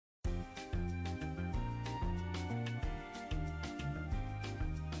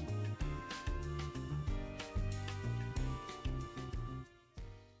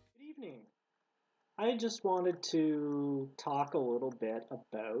I just wanted to talk a little bit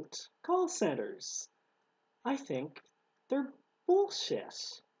about call centers. I think they're bullshit.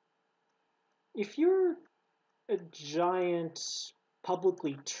 If you're a giant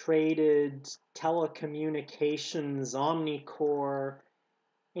publicly traded telecommunications omnicore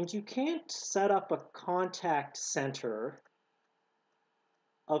and you can't set up a contact center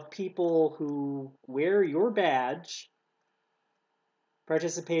of people who wear your badge,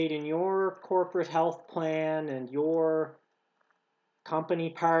 participate in your corporate health plan and your company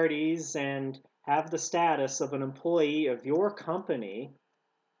parties and have the status of an employee of your company,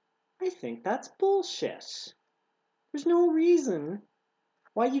 I think that's bullshit. There's no reason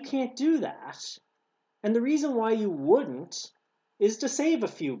why you can't do that. And the reason why you wouldn't is to save a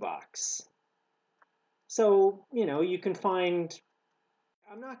few bucks. So, you can find,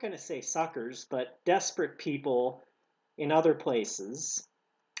 I'm not going to say suckers, but desperate people in other places,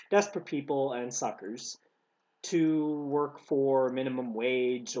 desperate people and suckers, to work for minimum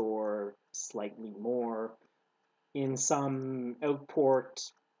wage or slightly more in some outport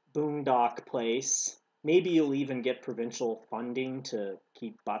boondock place. Maybe you'll even get provincial funding to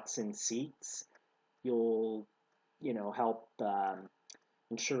keep butts in seats. You'll, help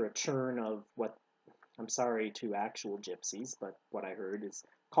ensure a churn of what, I'm sorry to actual gypsies, but what I heard is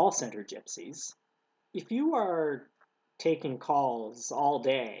call center gypsies. If you are taking calls all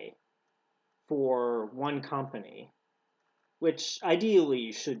day for one company, which ideally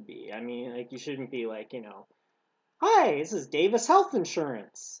you should be. I mean, like, you shouldn't be like, hi, this is Davis Health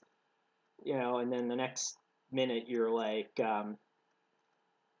Insurance, and then the next minute you're like,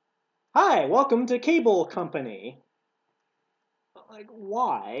 hi, welcome to cable company. Like,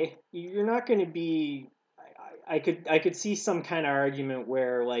 why? You're not going to be. I could see some kind of argument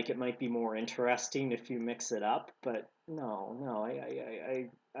where like it might be more interesting if you mix it up, but no,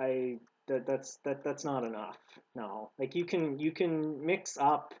 that's not enough. No, like you can mix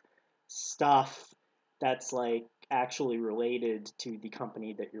up stuff that's like actually related to the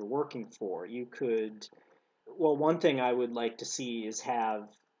company that you're working for. You could, well, one thing I would like to see is have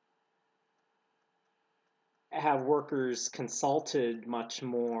workers consulted much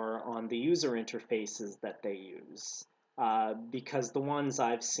more on the user interfaces that they use, because the ones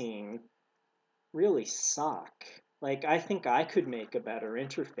I've seen really suck. Like, I think I could make a better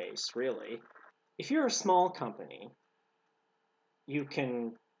interface, really. If you're a small company, you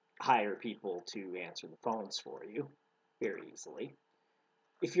can hire people to answer the phones for you very easily.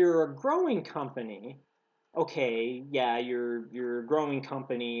 If you're a growing company, okay, yeah, you're a growing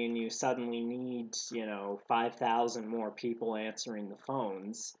company and you suddenly need, 5,000 more people answering the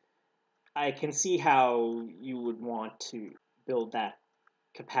phones. I can see how you would want to build that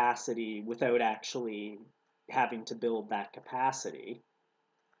capacity without actually having to build that capacity.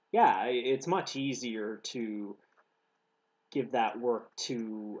 Yeah, it's much easier to give that work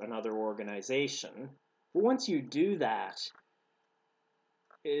to another organization. But once you do that,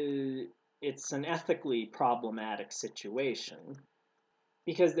 it's an ethically problematic situation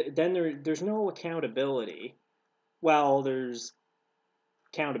because then there's no accountability. Well, there's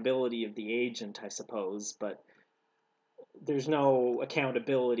accountability of the agent, I suppose, but there's no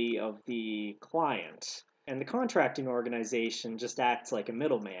accountability of the client. And the contracting organization just acts like a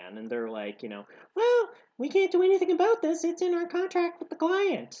middleman, and they're like, well, we can't do anything about this. It's in our contract with the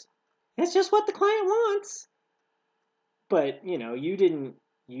client. It's just what the client wants. But, you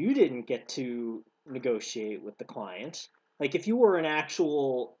didn't get to negotiate with the client. Like, if you were an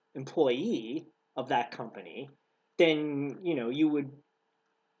actual employee of that company, then, you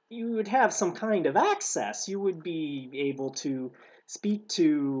would have some kind of access. You would be able to speak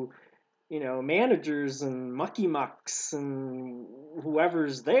to, managers and mucky mucks and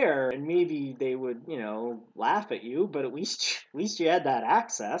whoever's there, and maybe they would, laugh at you, but at least you had that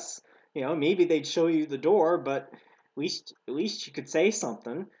access. Maybe they'd show you the door, but at least you could say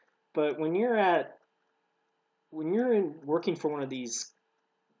something. But when you're working for one of these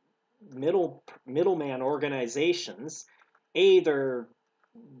middleman organizations, they're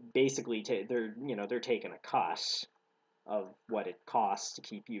basically they're taking a cut of what it costs to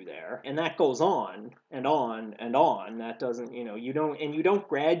keep you there, and that goes on and on and on. That doesn't, you don't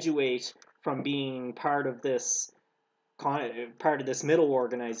graduate from being part of this middle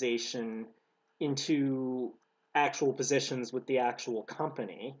organization into actual positions with the actual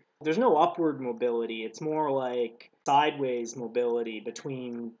company. There's no upward mobility. It's more like sideways mobility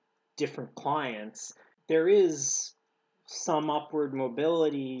between different clients. There is some upward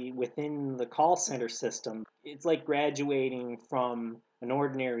mobility within the call center system. It's like graduating from an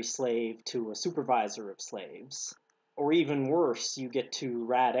ordinary slave to a supervisor of slaves. Or even worse, you get to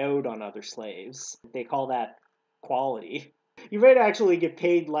rat out on other slaves. They call that quality. You might actually get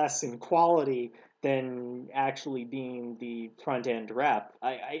paid less in quality than actually being the front end rep.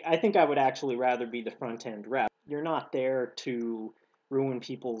 I think I would actually rather be the front end rep. You're not there to ruin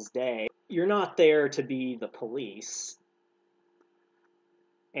people's day. You're not there to be the police.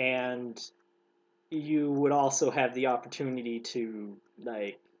 And you would also have the opportunity to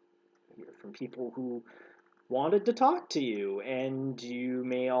like hear from people who wanted to talk to you, and you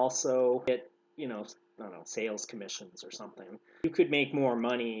may also get, I don't know, sales commissions or something. You could make more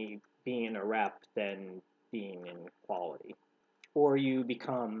money being a rep than being in quality. Or you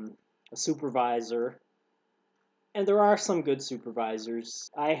become a supervisor, and there are some good supervisors.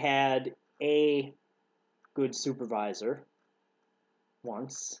 I had a good supervisor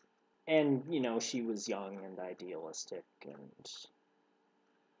once, and she was young and idealistic, and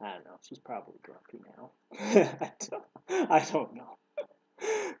I don't know, she's probably grumpy now. I don't know.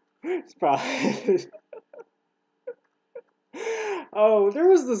 It's probably oh, there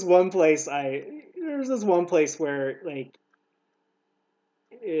was this one place where like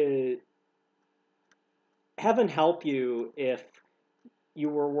uh, heaven help you if you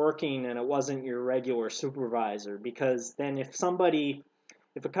were working and it wasn't your regular supervisor, because then if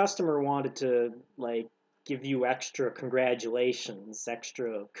a customer wanted to like give you extra congratulations,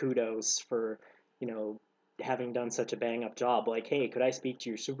 extra kudos for, you know, having done such a bang up job, like, hey, could I speak to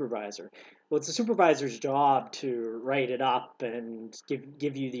your supervisor? Well, it's the supervisor's job to write it up and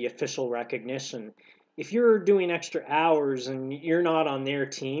give you the official recognition. If you're doing extra hours and you're not on their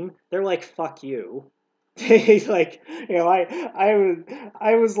team, they're like, fuck you. Like,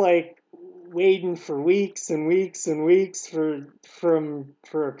 I was like waiting for weeks and weeks and weeks for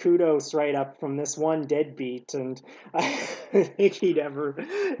a kudos write up from this one deadbeat, and I I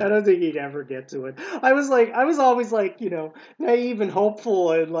don't think he'd ever get to it. I was always like, naive and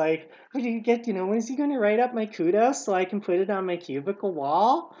hopeful, and like, when you get, when is he going to write up my kudos so I can put it on my cubicle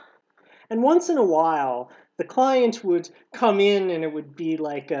wall? And once in a while, the client would come in, and it would be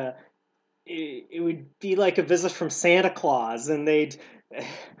like a visit from Santa Claus, and they'd,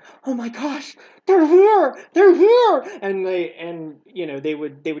 oh my gosh, they're here, and they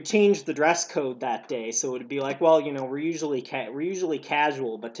would change the dress code that day, so it would be like, well, we're usually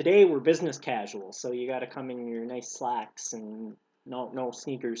casual, but today we're business casual, so you got to come in your nice slacks and no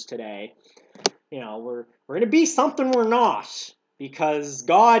sneakers today. We're gonna be something we're not, because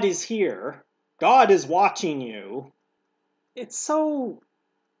God is here, God is watching you. It's so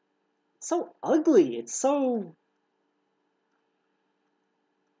ugly. It's so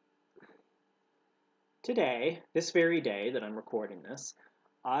Today, this very day that I'm recording this,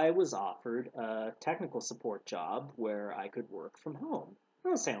 I was offered a technical support job where I could work from home.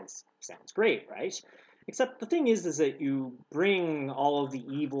 Well, sounds great, right? Except the thing is that you bring all of the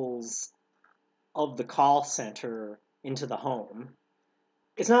evils of the call center into the home.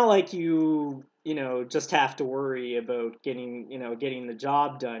 It's not like you just have to worry about getting the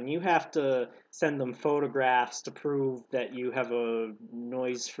job done. You have to send them photographs to prove that you have a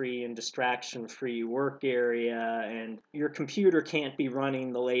noise-free and distraction-free work area, and your computer can't be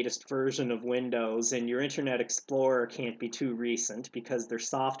running the latest version of Windows, and your Internet Explorer can't be too recent because their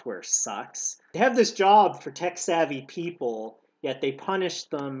software sucks. They have this job for tech-savvy people, yet they punish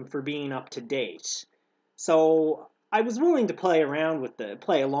them for being up to date. So I was willing to play along with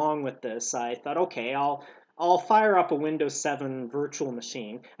this. I thought, okay, I'll fire up a Windows 7 virtual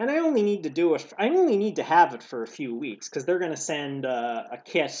machine, and I only need to have it for a few weeks, because they're going to send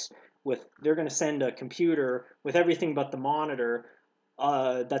they're going to send a computer with everything but the monitor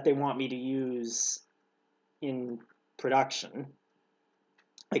that they want me to use in production,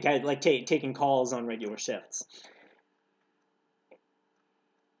 taking calls on regular shifts.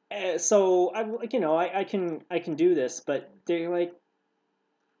 So I'm like, I can do this, but they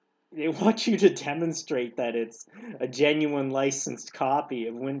want you to demonstrate that it's a genuine licensed copy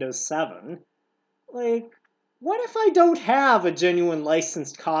of Windows 7. Like, what if I don't have a genuine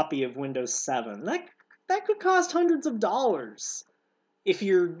licensed copy of Windows 7? That could cost hundreds of dollars. If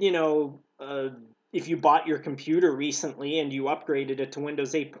if you bought your computer recently and you upgraded it to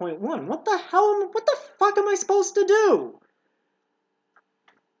Windows 8.1, what the fuck am I supposed to do?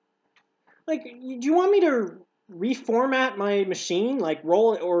 Like, do you want me to reformat my machine,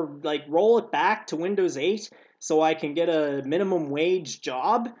 roll it back to Windows 8 so I can get a minimum wage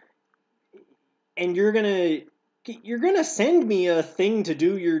job? And you're gonna send me a thing to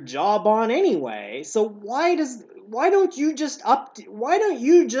do your job on anyway. So why don't you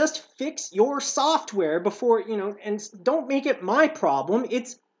just fix your software before, and don't make it my problem.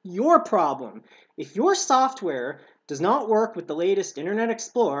 It's your problem. If your software does not work with the latest Internet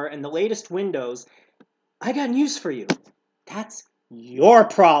Explorer and the latest Windows, I got news for you. That's your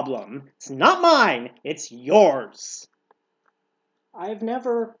problem. It's not mine. It's yours. I've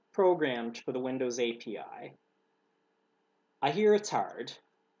never programmed for the Windows API. I hear it's hard.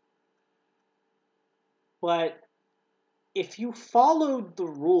 But if you followed the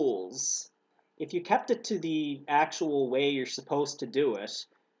rules, if you kept it to the actual way you're supposed to do it,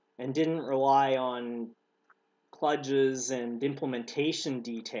 and didn't rely on kludges and implementation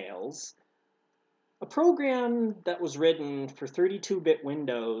details, a program that was written for 32-bit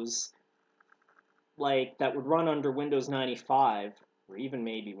Windows, like that would run under Windows 95, or even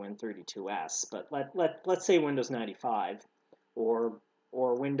maybe Win32s, but let's say Windows 95, or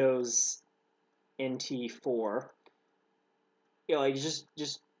Windows NT4, like just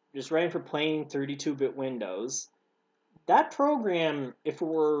writing for plain 32-bit Windows, that program, if it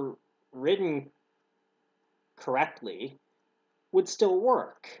were written correctly, would still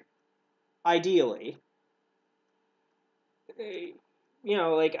work, ideally.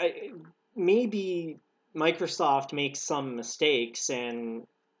 Maybe Microsoft makes some mistakes and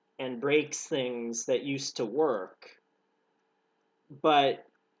breaks things that used to work, but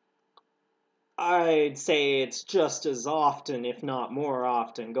I'd say it's just as often, if not more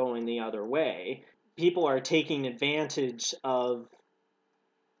often, going the other way. People are taking advantage of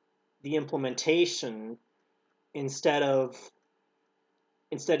the implementation instead of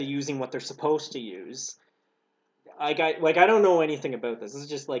using what they're supposed to use. I don't know anything about this. This is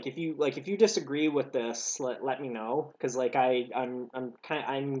just if you disagree with this, let me know, because I'm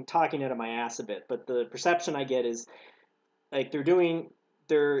talking out of my ass a bit, but the perception I get is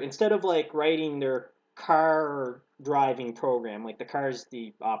they're instead of writing their car driving program, the car's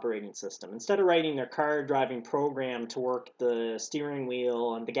the operating system, instead of writing their car driving program to work the steering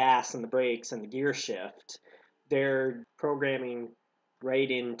wheel and the gas and the brakes and the gear shift, they're programming right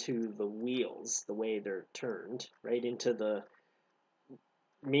into the wheels, the way they're turned,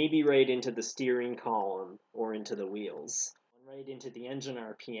 maybe right into the steering column or into the wheels, right into the engine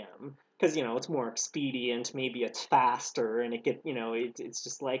RPM, because it's more expedient, maybe it's faster, and it's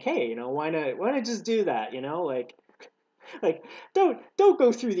just hey, why not just do that, don't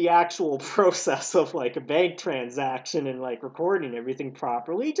go through the actual process of a bank transaction and recording everything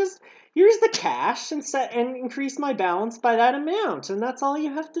properly. Just here's the cash and increase my balance by that amount, and that's all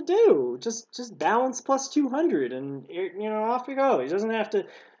you have to do. Just balance plus 200, and off you go. It doesn't have to.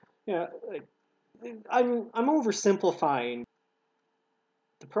 I'm oversimplifying.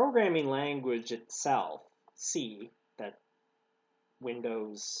 The programming language itself, C, that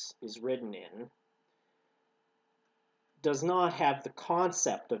Windows is written in, does not have the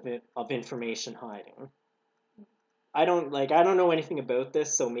concept of information hiding. I don't know anything about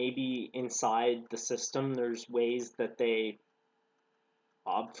this, so maybe inside the system there's ways that they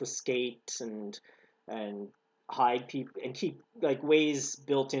obfuscate and hide people and keep ways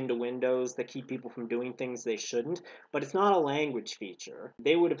built into Windows that keep people from doing things they shouldn't, but it's not a language feature.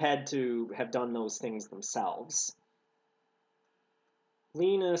 They would have had to have done those things themselves.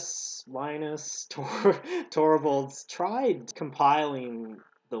 Linus Torvalds tried compiling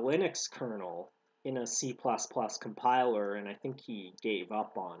the Linux kernel in a C++ compiler, and I think he gave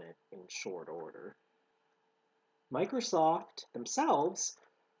up on it in short order. Microsoft themselves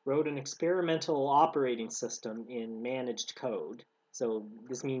wrote an experimental operating system in managed code. So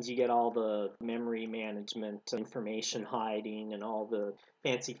this means you get all the memory management, information hiding, and all the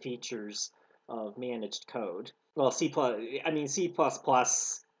fancy features of managed code. Well, C++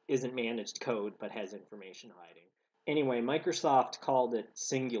 isn't managed code, but has information hiding. Anyway, Microsoft called it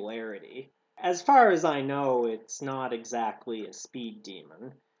Singularity. As far as I know, it's not exactly a speed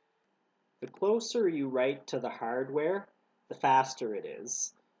demon. The closer you write to the hardware, the faster it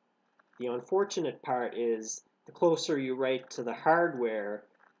is. The unfortunate part is the closer you write to the hardware,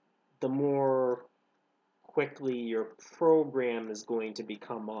 the more quickly your program is going to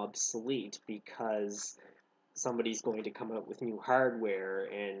become obsolete, because somebody's going to come out with new hardware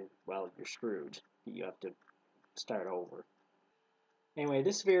and, well, you're screwed. You have to start over. Anyway,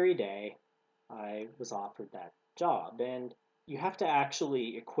 this very day, I was offered that job, and you have to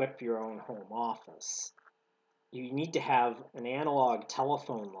actually equip your own home office. You need to have an analog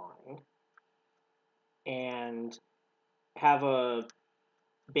telephone line and have a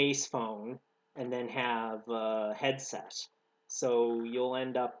base phone and then have a headset. So you'll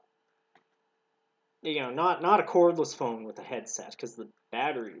end up, not a cordless phone with a headset, because the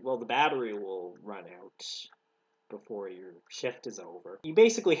battery will run out before your shift is over. You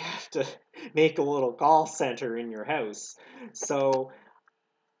basically have to make a little call center in your house. So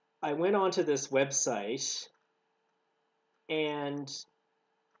I went onto this website and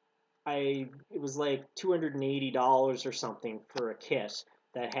it was like $280 or something for a kit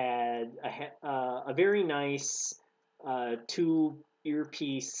that had a very nice two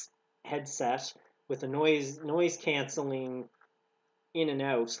earpiece headset with a noise canceling in and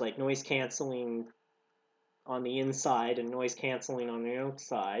out, like noise canceling on the inside and noise canceling on the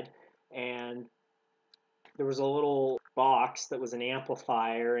outside. And there was a little box that was an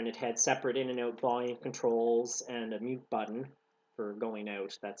amplifier, and it had separate in and out volume controls and a mute button for going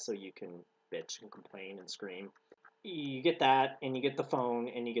out. That's so you can bitch and complain and scream. You get that, and you get the phone,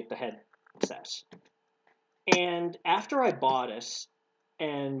 and you get the headset. And after I bought it,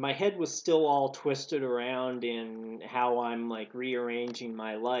 and my head was still all twisted around in how I'm like rearranging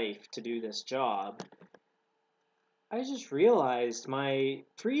my life to do this job, I just realized my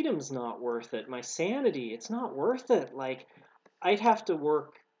freedom's not worth it. My sanity, it's not worth it. Like, I'd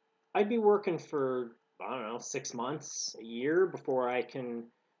be working for, I don't know, 6 months, a year before I can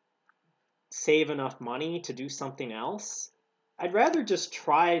save enough money to do something else. I'd rather just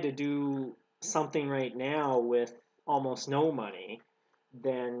try to do something right now with almost no money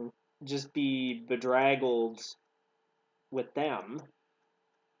than just be bedraggled with them.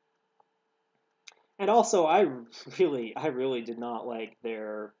 And also, I really did not like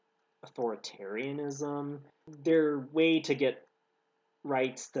their authoritarianism, their way to get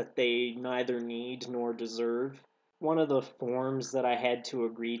rights that they neither need nor deserve. One of the forms that I had to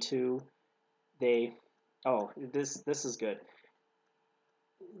agree to, this is good.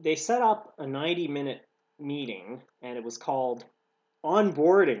 They set up a 90-minute meeting, and it was called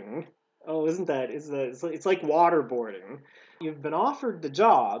onboarding. Oh, it's like waterboarding. You've been offered the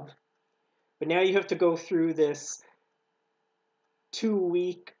job, but now you have to go through this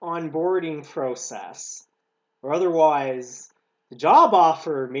 2-week onboarding process, or otherwise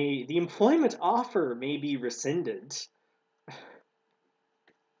the employment offer may be rescinded.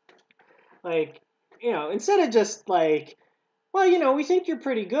 Like, instead of just like, well, we think you're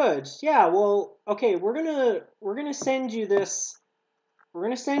pretty good. Yeah, well, okay, we're gonna send you this. We're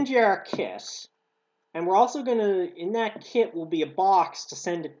gonna send you our kit, and we're also in that kit will be a box to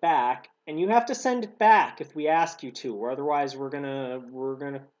send it back, and you have to send it back if we ask you to, or otherwise we're gonna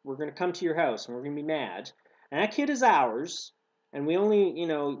come to your house and we're gonna be mad. And that kit is ours, and we only,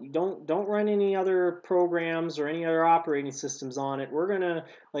 don't run any other programs or any other operating systems on it. We're gonna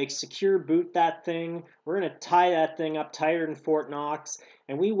like secure boot that thing. We're gonna tie that thing up tighter than Fort Knox,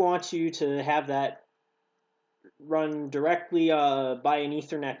 and we want you to have that run directly by an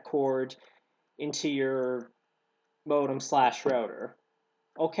Ethernet cord into your modem/router.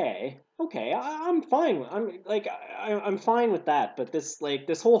 Okay, I'm fine. I'm fine with that. But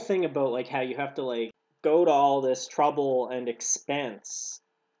this whole thing about like how you have to like go to all this trouble and expense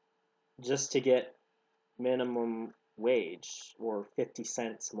just to get minimum wage or 50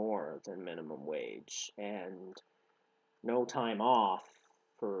 cents more than minimum wage and no time off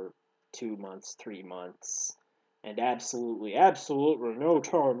for 2 months, 3 months, and absolutely no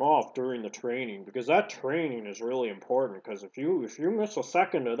time off during the training, because that training is really important, because if you miss a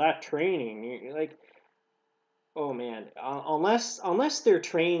second of that training, like, oh man, unless their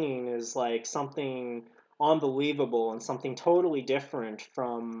training is like something unbelievable and something totally different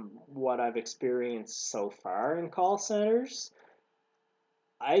from what I've experienced so far in call centers,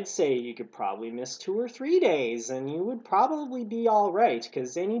 I'd say you could probably miss 2 or 3 days and you would probably be all right,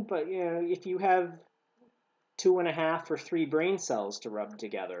 because anybody, if you have 2.5 or 3 brain cells to rub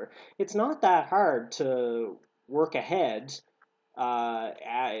together, it's not that hard to work ahead.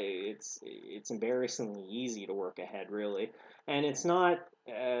 It's embarrassingly easy to work ahead, really, and it's not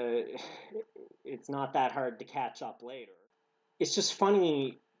that hard to catch up later. It's just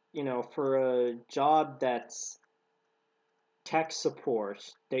funny, for a job that's tech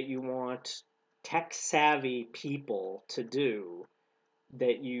support that you want tech savvy people to do,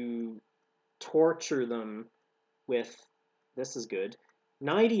 that you torture them with, this is good,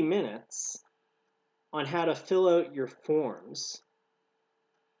 90 minutes on how to fill out your forms.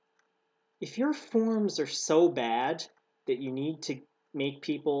 If your forms are so bad that you need to make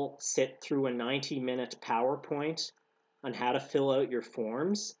people sit through a 90-minute PowerPoint on how to fill out your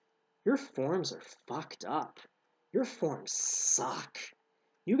forms are fucked up. Your forms suck.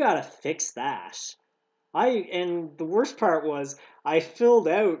 You gotta fix that. And the worst part was I filled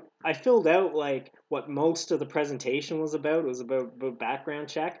out like what most of the presentation was about. It was about background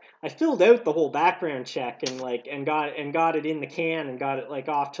check. I filled out the whole background check and got it in the can and got it like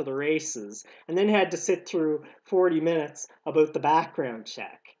off to the races, and then had to sit through 40 minutes about the background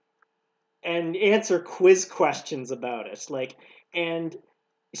check and answer quiz questions about it. And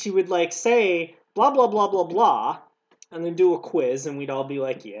she would like say blah blah blah blah blah, and then do a quiz, and we'd all be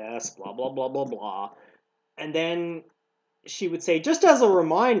like, yes, blah, blah, blah, blah, blah. And then she would say, just as a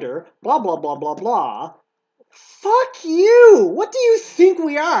reminder, blah, blah, blah, blah, blah. Fuck you! What do you think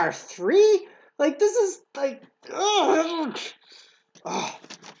we are? 3? Like, this is, like, ugh. Ugh.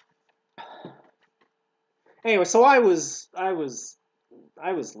 Anyway, so I was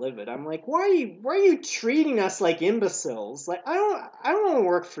livid. I'm like, why are you treating us like imbeciles? Like, I don't want to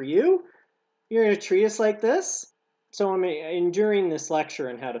work for you. You're gonna treat us like this? So I'm enduring this lecture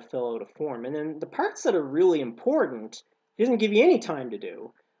on how to fill out a form, and then the parts that are really important, she doesn't give you any time to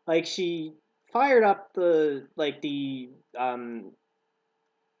do. Like, she fired up the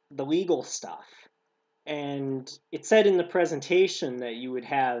legal stuff, and it said in the presentation that you would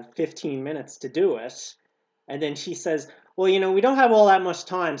have 15 minutes to do it, and then she says, well, we don't have all that much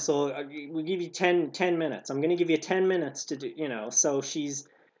time, so we'll give you 10 minutes. I'm going to give you 10 minutes to do, so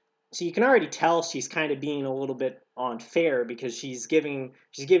you can already tell she's kind of being a little bit unfair, because she's giving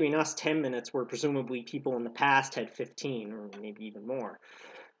us 10 minutes where presumably people in the past had 15 or maybe even more.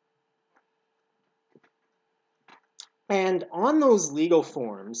 And on those legal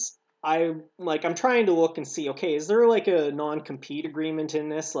forms, I'm trying to look and see, okay, is there like a non-compete agreement in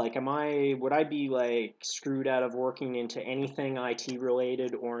this? Like, would I be like screwed out of working into anything IT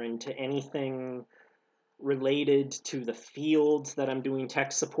related or into anything related to the fields that I'm doing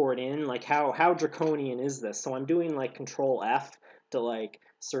tech support in? Like, how draconian is this? So I'm doing like Control F to like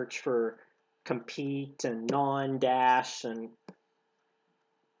search for compete and non-dash, and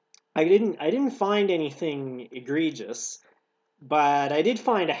I didn't find anything egregious, but I did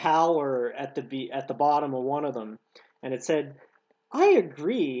find a howler at the bottom of one of them, and it said, "I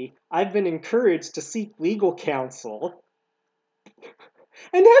agree. I've been encouraged to seek legal counsel,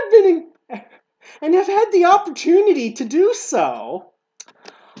 and have had the opportunity to do so."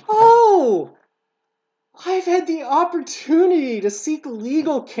 Oh, I've had the opportunity to seek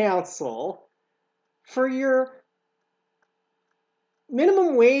legal counsel for your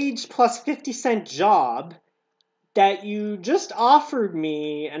minimum wage plus 50-cent job that you just offered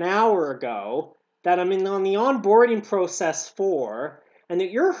me an hour ago, that I'm on the onboarding process for, and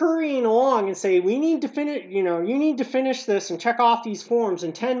that you're hurrying along and say, we need to finish, you need to finish this and check off these forms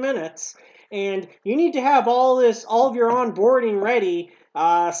in 10 minutes, and you need to have all of your onboarding ready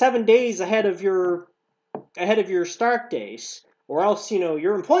 7 days ahead of your start date, or else,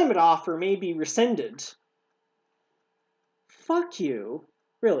 your employment offer may be rescinded. Fuck you.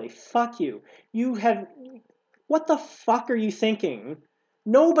 Really, fuck you. What the fuck are you thinking?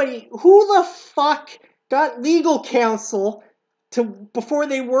 Who the fuck got legal counsel before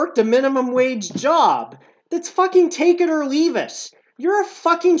they worked a minimum wage job? That's fucking take it or leave it. You're a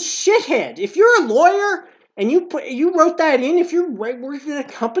fucking shithead. If you're a lawyer and you wrote that in, if you're working at a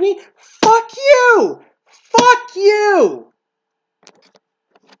company, fuck you! Fuck you!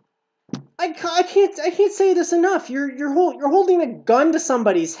 I can't say this enough. You're holding a gun to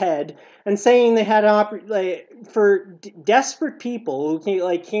somebody's head and saying they had for desperate people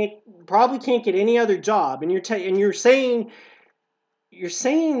who probably can't get any other job, and you're saying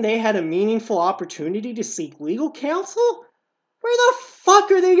they had a meaningful opportunity to seek legal counsel. Where the fuck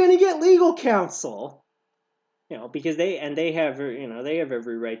are they going to get legal counsel? Because they have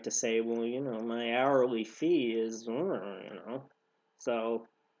every right to say, well, my hourly fee is so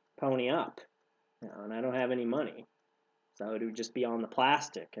pony up. And I don't have any money. So it would just be on the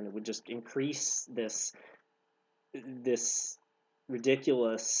plastic, and it would just increase this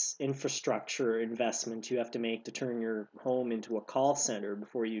ridiculous infrastructure investment you have to make to turn your home into a call center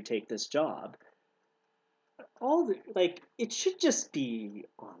before you take this job. It should just be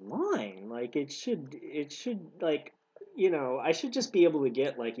online. I should just be able to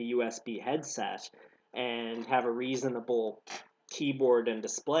get like a USB headset and have a reasonable keyboard and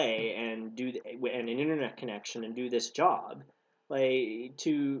display and and an internet connection and do this job. The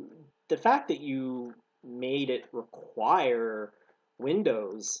fact that you made it require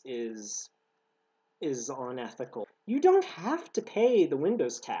Windows is unethical. You don't have to pay the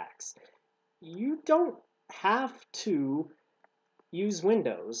Windows tax. You don't have to use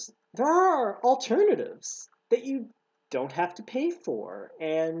Windows. There are alternatives that you don't have to pay for,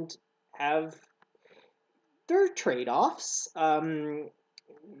 and there are trade-offs.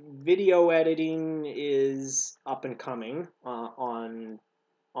 Video editing is up and coming on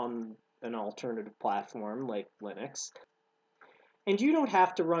an alternative platform like Linux, and you don't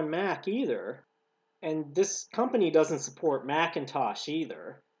have to run Mac either. And this company doesn't support Macintosh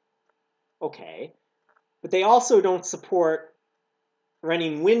either. Okay, but they also don't support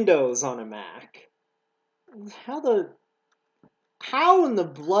running Windows on a Mac. How in the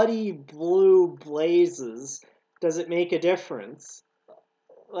bloody blue blazes Does it make a difference?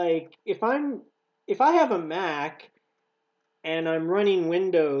 Like if I have a Mac and I'm running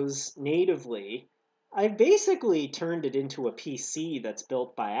Windows natively, I've basically turned it into a PC that's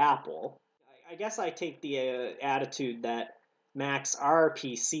built by Apple. I guess I take the attitude that Macs are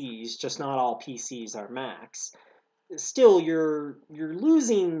PCs, just not all PCs are Macs. Still, you're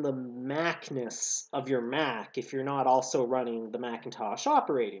losing the Macness of your Mac if you're not also running the Macintosh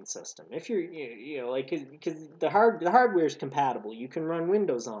operating system. If you're like because the hardware is compatible, you can run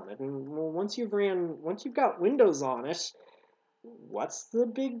Windows on it, and well, once you've got Windows on it, what's the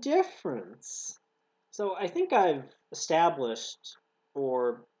big difference? So I think I've established,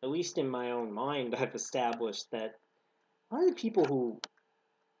 or at least in my own mind, I've established that a lot of the people who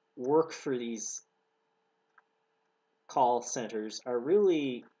work for these call centers are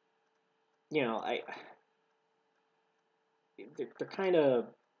really, I they're kind of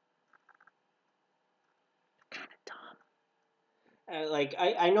dumb. Like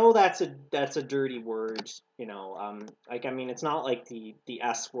I know that's a dirty word, like I mean it's not like the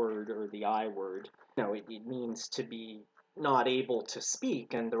S word or the I word. It means to be not able to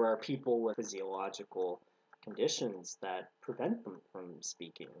speak, and there are people with physiological conditions that prevent them from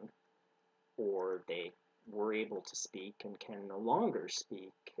speaking, or they were able to speak and can no longer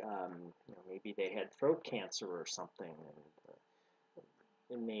speak. Maybe they had throat cancer or something,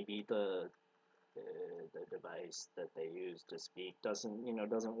 and maybe the device that they use to speak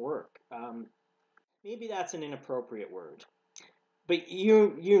doesn't work. Maybe that's an inappropriate word, but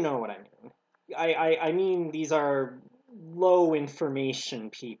you know what I mean. I mean these are low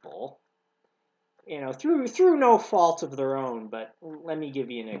information people, through no fault of their own. But let me give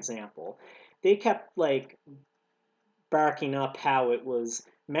you an example. They kept like barking up how it was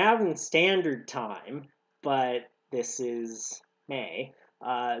Mountain Standard Time, but this is May. They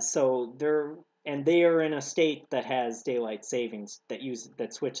are in a state that has daylight savings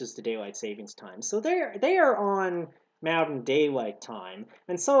that switches to daylight savings time. So they are on Mountain Daylight Time,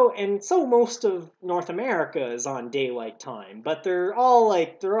 and so most of North America is on daylight time. But they're all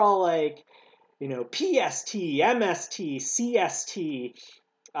like PST, MST, CST,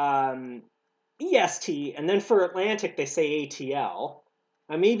 um, EST, and then for Atlantic they say ATL.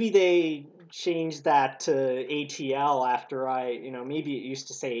 Maybe they changed that to ATL after maybe it used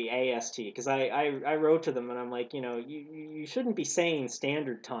to say AST, because I wrote to them and I'm like, you shouldn't be saying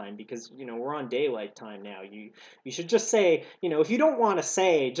standard time, because we're on daylight time now. You should just say, if you don't want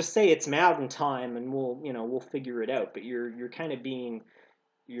to just say it's mountain time, and we'll figure it out. But you're kind of being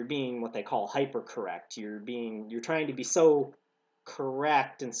what they call hypercorrect. You're trying to be so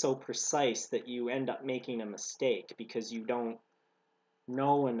correct and so precise that you end up making a mistake because you don't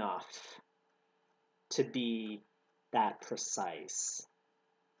know enough to be that precise.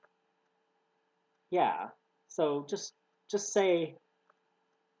 Yeah. So just say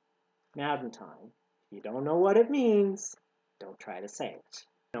mountain time. If you don't know what it means, don't try to say it.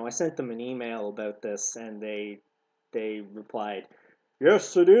 I sent them an email about this, and they replied,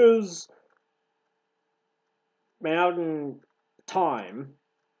 "Yes, it is mountain time,"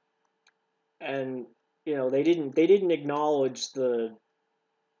 and they didn't acknowledge the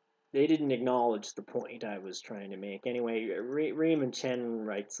point I was trying to make. Anyway, Raymond Chen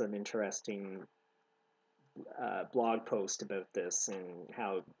writes an interesting blog post about this, and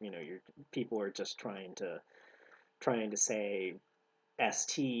how your people are just trying to say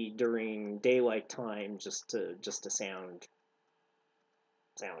ST during daylight time just to sound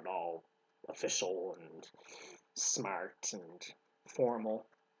all official and smart and formal.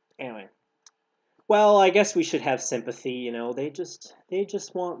 Anyway, well, I guess we should have sympathy. They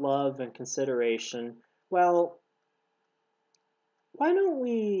just want love and consideration. Well, why don't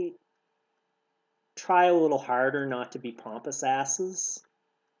we try a little harder not to be pompous asses?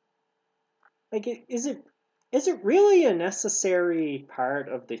 Like, is it really a necessary part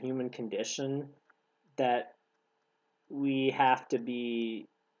of the human condition that we have to be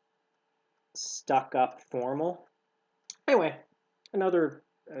stuck up formal? Anyway, another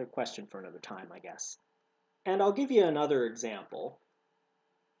question for another time, I guess. And I'll give you another example.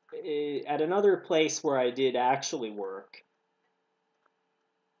 At another place where I did actually work,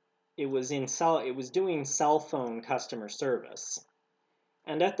 it was doing cell phone customer service.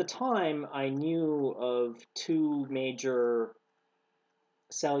 And at the time, I knew of two major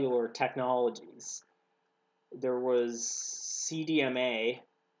cellular technologies. There was CDMA,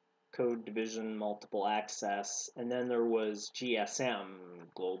 Code Division Multiple Access, and then there was GSM,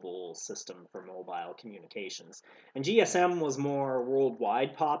 Global System for Mobile Communications. And GSM was more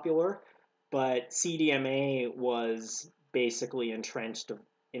worldwide popular, but CDMA was basically entrenched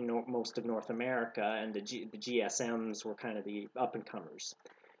in most of North America, and the GSMs were kind of the up and comers.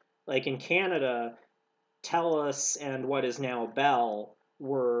 Like in Canada, TELUS and what is now Bell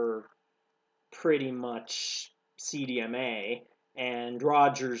were pretty much CDMA, and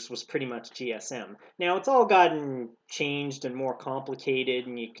Rogers was pretty much GSM. Now it's all gotten changed and more complicated,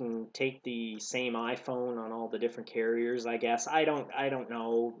 and you can take the same iPhone on all the different carriers, I guess. I don't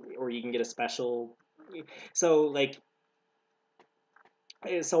know, or you can get a special. So like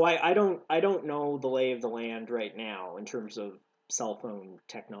I don't know the lay of the land right now in terms of cell phone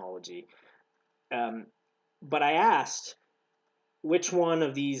technology. Um, but I asked which one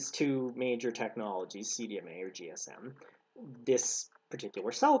of these two major technologies, CDMA or GSM, this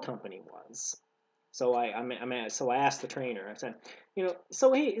particular cell company was. So I asked the trainer. I said,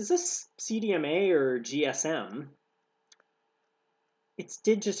 so hey, is this CDMA or GSM? It's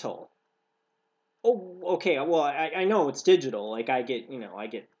digital. Oh, okay. Well, I know it's digital. Like I get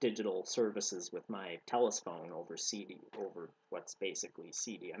digital services with my telephone over what's basically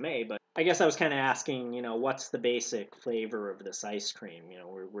CDMA. But I guess I was kind of asking, what's the basic flavor of this ice cream?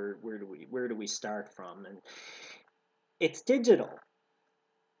 Where do we start from? And it's digital.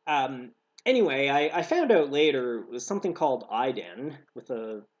 Um, anyway, I found out later it was something called IDEN with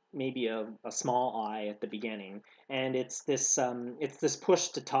maybe a small I at the beginning, and it's this push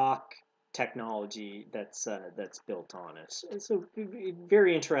to talk technology that's built on it. So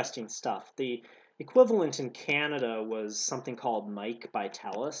very interesting stuff. The equivalent in Canada was something called Mike by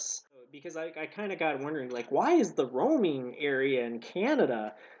TELUS. Because I kind of got wondering, like, why is the roaming area in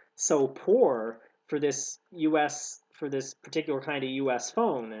Canada so poor for this particular kind of US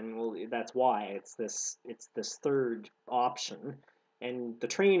phone? And well, that's why it's this third option. And the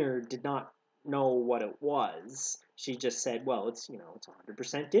trainer did not know what it was. She just said, well, it's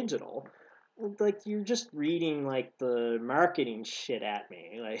 100% digital. Like, you're just reading like the marketing shit at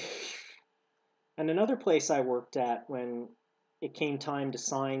me. Like, and another place I worked at, when it came time to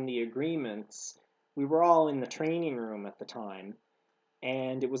sign the agreements, we were all in the training room at the time,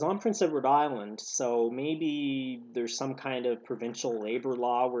 and it was on Prince Edward Island, so maybe there's some kind of provincial labor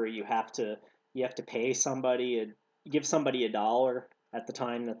law where you have to pay somebody, give somebody $1 at the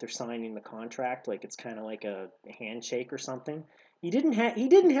time that they're signing the contract, like it's kind of like a handshake or something. He didn't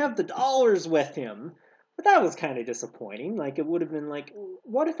have the dollars with him, but that was kind of disappointing. Like, it would have been like,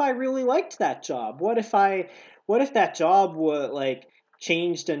 what if I really liked that job? What if that job was like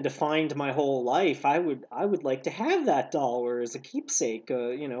changed and defined my whole life? I would like to have that dollar as a keepsake,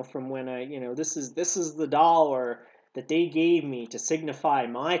 from when this is the dollar that they gave me to signify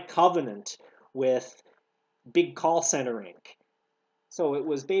my covenant with Big Call Center Inc. So it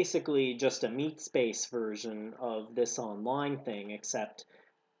was basically just a meat space version of this online thing, except,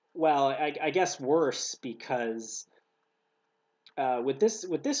 well, I guess worse, because with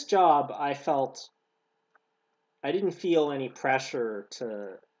this job, I didn't feel any pressure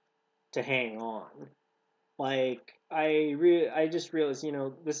to hang on. Like, I just realized,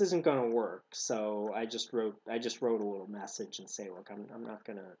 this isn't going to work. So I just wrote a little message and say, look, I'm not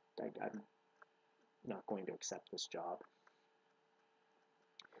going to accept this job.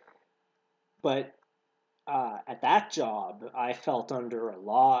 But at that job, I felt under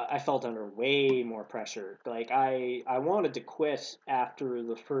way more pressure. Like, I wanted to quit after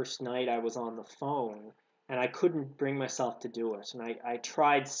the first night I was on the phone, and I couldn't bring myself to do it. And I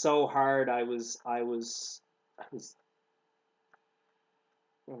tried so hard. I was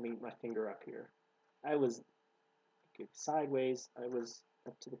Let me my finger up here. I was sideways. I was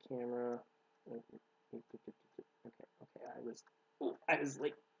up to the camera. Okay, okay. I was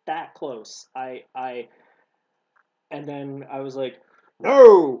like that close. And then I was like,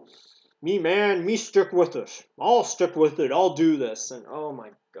 no, me man, me stick with it. I'll stick with it. I'll do this. And oh my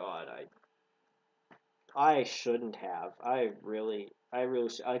God, I shouldn't have. I really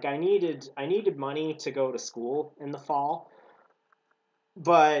like, I needed money to go to school in the fall,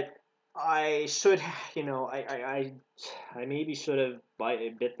 but I should, I maybe should have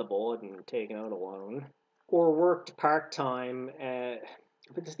bit the bullet and taken out a loan or worked part time.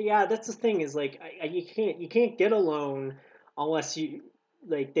 But yeah, that's the thing, is like, you can't get a loan unless they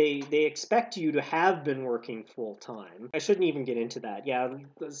expect you to have been working full time. I shouldn't even get into that. Yeah,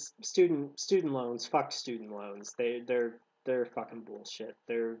 the student loans, fuck student loans. They're fucking bullshit.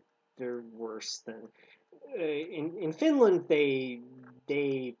 They're worse than in Finland. They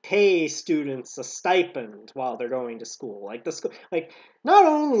pay students a stipend while they're going to school. Like, the school, like, not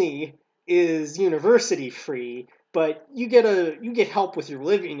only is university free, but you get help with your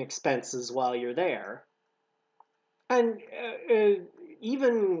living expenses while you're there. And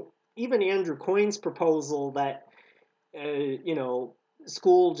even Andrew Coyne's proposal that, uh, you know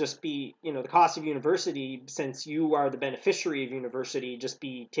school just be, the cost of university, since you are the beneficiary of university, just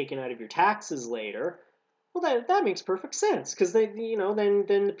be taken out of your taxes later. Well, that makes perfect sense, because then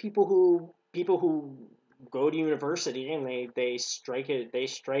the people who go to university and they strike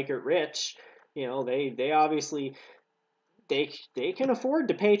it rich. They obviously they can afford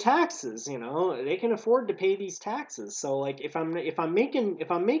to pay taxes. They can afford to pay these taxes. So like if I'm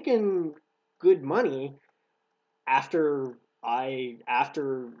making good money after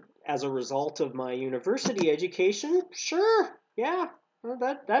as a result of my university education, sure, yeah, well,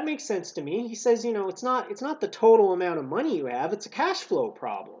 that makes sense to me. He says, it's not the total amount of money you have; it's a cash flow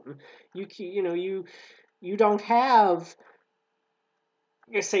problem. You don't have,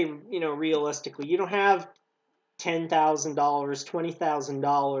 I say, realistically, you don't have $10,000,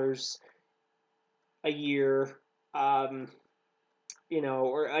 $20,000 a year. Um,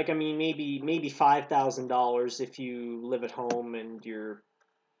 or like, I mean, maybe $5,000 if you live at home and your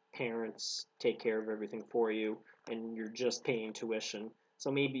parents take care of everything for you and you're just paying tuition.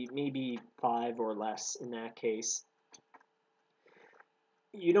 So maybe five or less in that case.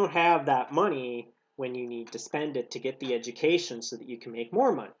 You don't have that money when you need to spend it to get the education so that you can make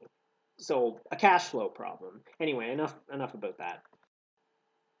more money. So a cash flow problem. Anyway, enough about that.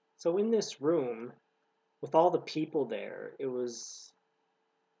 So in this room, with all the people there, it was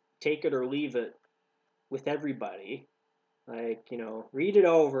take it or leave it with everybody. Like, read it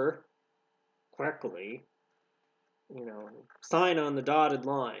over quickly, sign on the dotted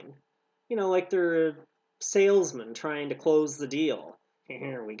line. Like they're a salesman trying to close the deal.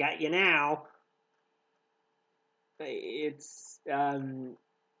 Here, we got you now. It's kind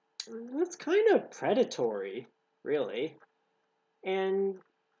of predatory, really. And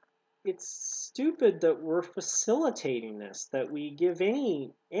it's stupid that we're facilitating this, that we give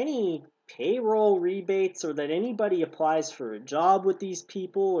any payroll rebates, or that anybody applies for a job with these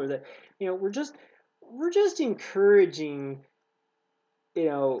people, or that we're just encouraging, you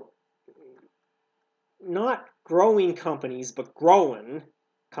know not growing companies but growing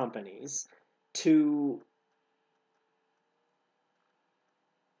companies to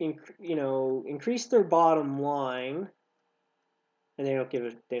increase their bottom line, and they don't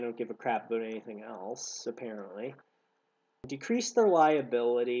give a crap about anything else, apparently. Decrease their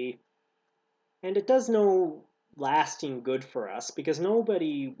liability, and it does no lasting good for us because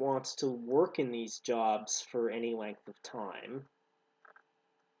nobody wants to work in these jobs for any length of time.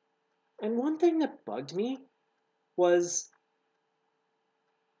 And one thing that bugged me was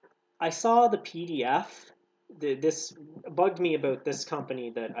I saw the PDF. This bugged me about this company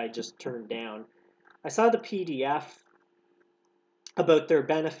that I just turned down. I saw the PDF about their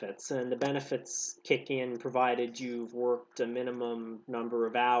benefits, and the benefits kick in provided you've worked a minimum number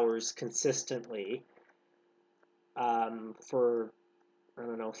of hours consistently for, I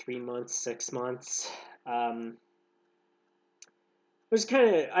don't know, 3 months, 6 months. Which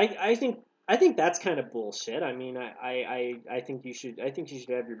kind of, I think that's kind of bullshit. I mean, I think you should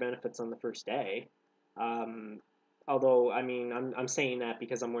have your benefits on the first day. Um, Although, I mean, I'm saying that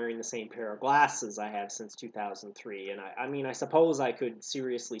because I'm wearing the same pair of glasses I have since 2003, and I mean, I suppose I could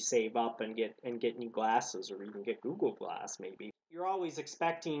seriously save up and get new glasses, or even get Google Glass maybe. You're always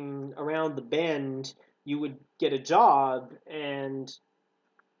expecting around the bend you would get a job, and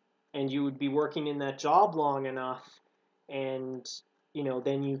you would be working in that job long enough, and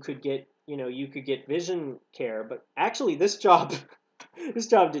then you could get vision care. But actually, this job this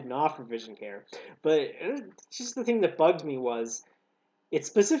job didn't offer vision care. But just the thing that bugged me was it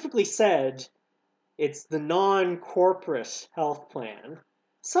specifically said it's the non-corporate health plan.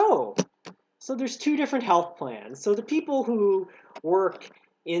 So there's two different health plans. So the people who work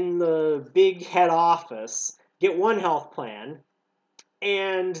in the big head office get one health plan,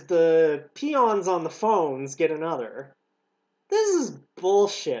 and the peons on the phones get another. This is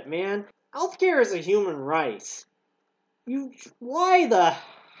bullshit, man. Healthcare is a human right. Why the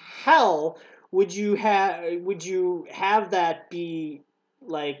hell would you have that be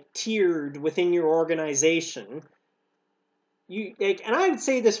like tiered within your organization? And I would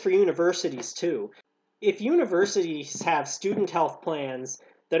say this for universities too. If universities have student health plans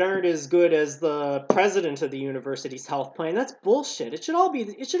that aren't as good as the president of the university's health plan, that's bullshit. It should all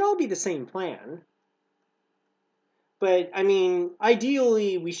be the same plan. But I mean,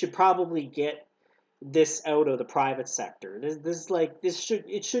 ideally, we should probably get this out of the private sector.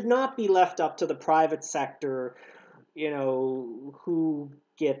 It should not be left up to the private sector, who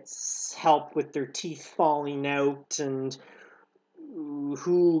gets help with their teeth falling out, and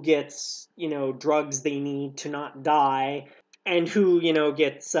who gets, drugs they need to not die, and who,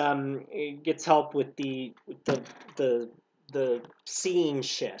 gets help with the the seeing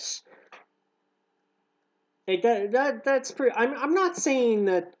shit. Like that's pretty. I'm not saying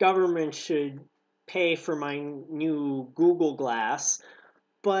that government should pay for my new Google Glass,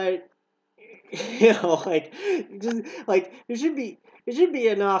 but like just like it should be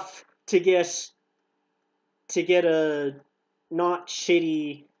enough to get a not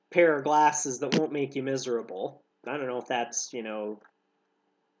shitty pair of glasses that won't make you miserable. I don't know if that's,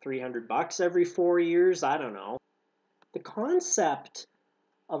 $300 every 4 years. I don't know. The concept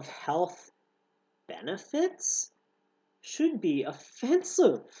of health benefits should be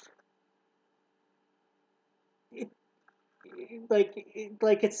offensive. It,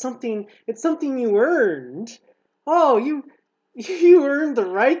 like it's something you earned. Oh, you earned the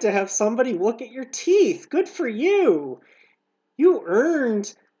right to have somebody look at your teeth. Good for you. You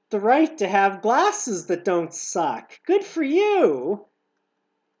earned the right to have glasses that don't suck. Good for you.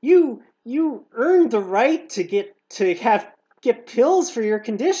 You earned the right to get pills for your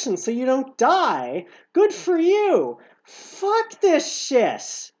condition so you don't die. Good for you. Fuck this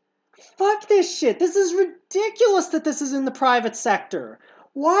shit. Fuck this shit. This is ridiculous that this is in the private sector.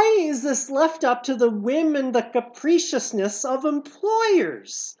 Why is this left up to the whim and the capriciousness of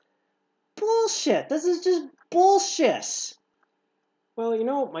employers? Bullshit. This is just bullshit.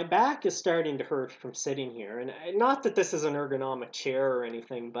 Well, my back is starting to hurt from sitting here, and not that this is an ergonomic chair or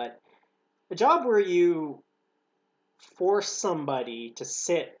anything, but a job where you force somebody to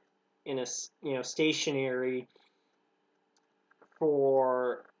sit in a stationary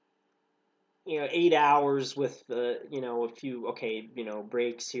for 8 hours with a few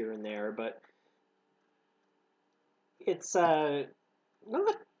breaks here and there, but it's not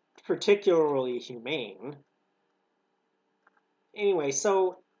particularly humane. Anyway,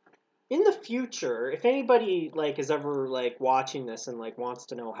 so in the future, if anybody is ever watching this and wants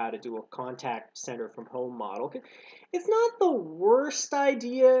to know how to do a contact center from home model, it's not the worst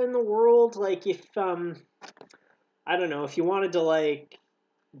idea in the world. Like if I don't know, if you wanted to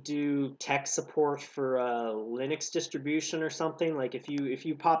do tech support for a Linux distribution or something, like if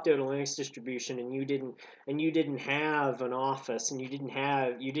you popped out a Linux distribution and you didn't have an office and you didn't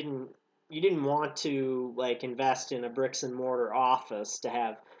want to invest in a bricks and mortar office to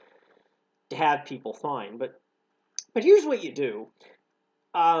have people fine. But here's what you do.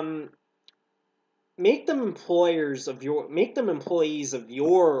 Make them employees of your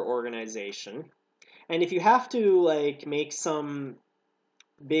organization. And if you have to make some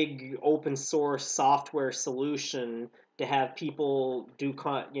big open source software solution to have people do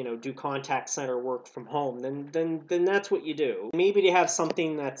contact center work from home, then that's what you do. Maybe to have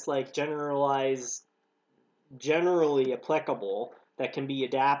something that's generally applicable, that can be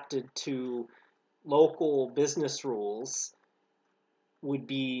adapted to local business rules, would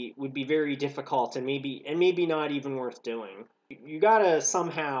be very difficult and maybe not even worth doing. You gotta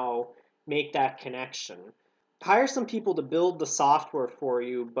somehow make that connection. Hire some people to build the software for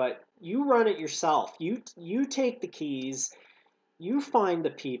you, but you run it yourself. You take the keys, you find the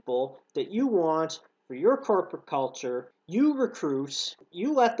people that you want for your corporate culture, you recruit,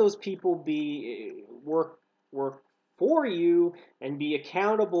 you let those people work for you and be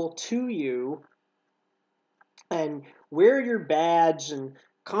accountable to you, and wear your badge and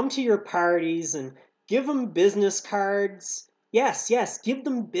come to your parties and give them business cards. Yes, give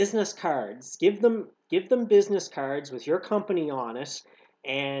them business cards. Give them business cards with your company on it,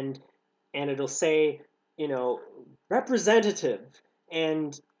 and it'll say, representative,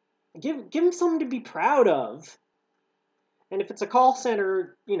 and give them something to be proud of. And if it's a call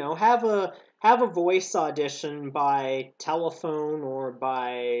center, have a voice audition by telephone or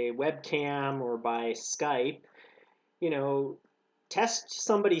by webcam or by Skype. Test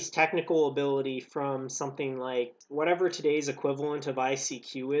somebody's technical ability from something like whatever today's equivalent of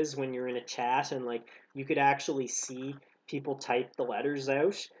ICQ is, when you're in a chat and you could actually see people type the letters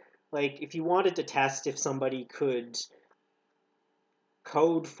out. If you wanted to test if somebody could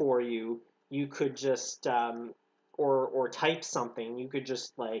code for you, you could just or type something. You could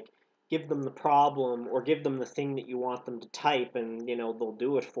just give them the problem or give them the thing that you want them to type, and they'll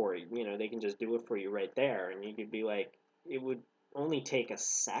do it for you. They can just do it for you right there, and you could be it would only take a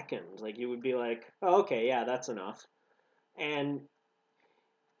second. You would be oh, okay, yeah, that's enough. And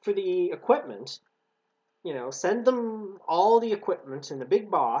for the equipment, send them all the equipment in a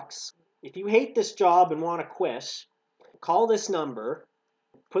big box. If you hate this job and want to quit, call this number,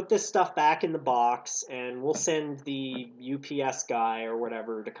 put this stuff back in the box, and we'll send the UPS guy or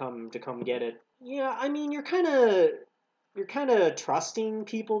whatever to come get it. Yeah, I mean, you're kind of trusting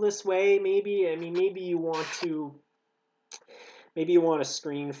people this way. Maybe you want to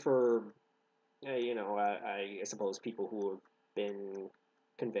screen for I suppose people who have been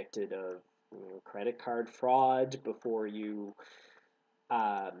convicted of credit card fraud before you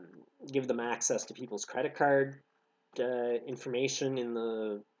um, give them access to people's credit card information in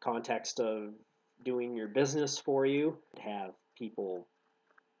the context of doing your business for you. Have people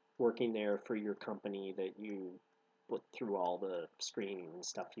working there for your company that you put through all the screening and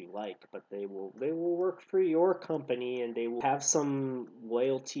stuff you like, but they will work for your company and they will have some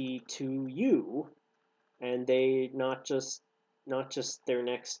loyalty to you, and they not just their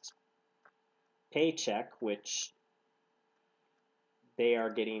next paycheck, which they are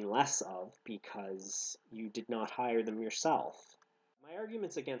getting less of because you did not hire them yourself. My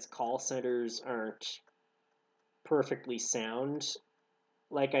arguments against call centers aren't perfectly sound.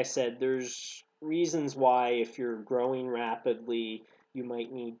 Like I said, there's reasons why if you're growing rapidly, you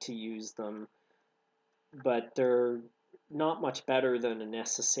might need to use them, but they're not much better than a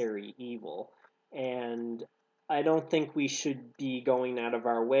necessary evil. And I don't think we should be going out of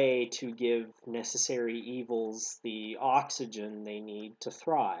our way to give necessary evils the oxygen they need to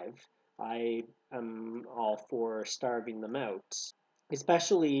thrive. I am all for starving them out,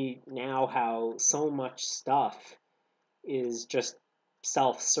 especially now how so much stuff is just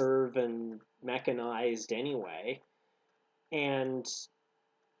self-serve and mechanized anyway. And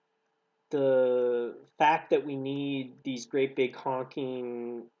the fact that we need these great big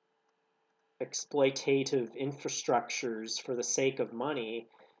honking exploitative infrastructures for the sake of money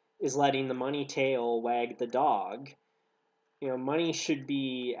is letting the money tail wag the dog. Money should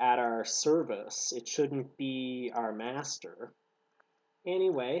be at our service. It shouldn't be our master.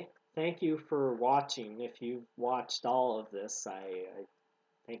 Anyway, thank you for watching. If you've watched all of this, I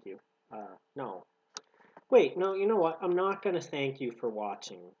thank you. No. Wait, no, you know what? I'm not going to thank you for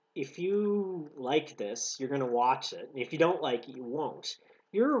watching. If you like this, you're going to watch it. If you don't like it, you won't.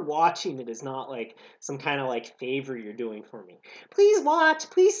 You're watching it is not like some kind of like favor you're doing for me. Please watch,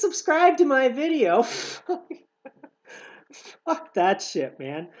 please subscribe to my video. Fuck that shit,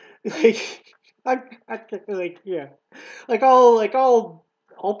 man. Like, like yeah, I'll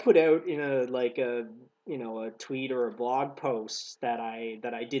put out in a like a tweet or a blog post that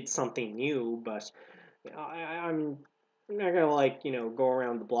I did something new, but I'm not gonna go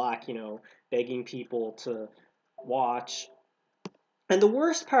around the block begging people to watch. And the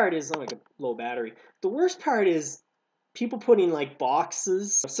worst part is, oh, like a low battery. The worst part is people putting like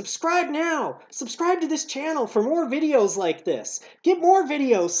boxes. Subscribe now. Subscribe to this channel for more videos like this. Get more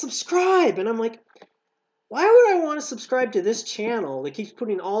videos. Subscribe. And I'm like, why would I want to subscribe to this channel that keeps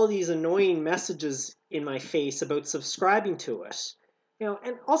putting all these annoying messages in my face about subscribing to it?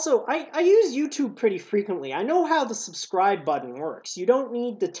 And also, I use YouTube pretty frequently. I know how the subscribe button works. You don't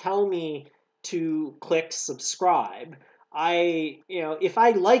need to tell me to click subscribe. If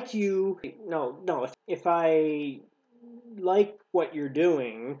I like you, no, if I like what you're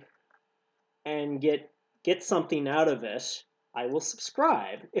doing and get something out of it, I will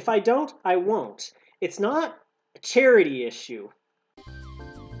subscribe. If I don't, I won't. It's not a charity issue.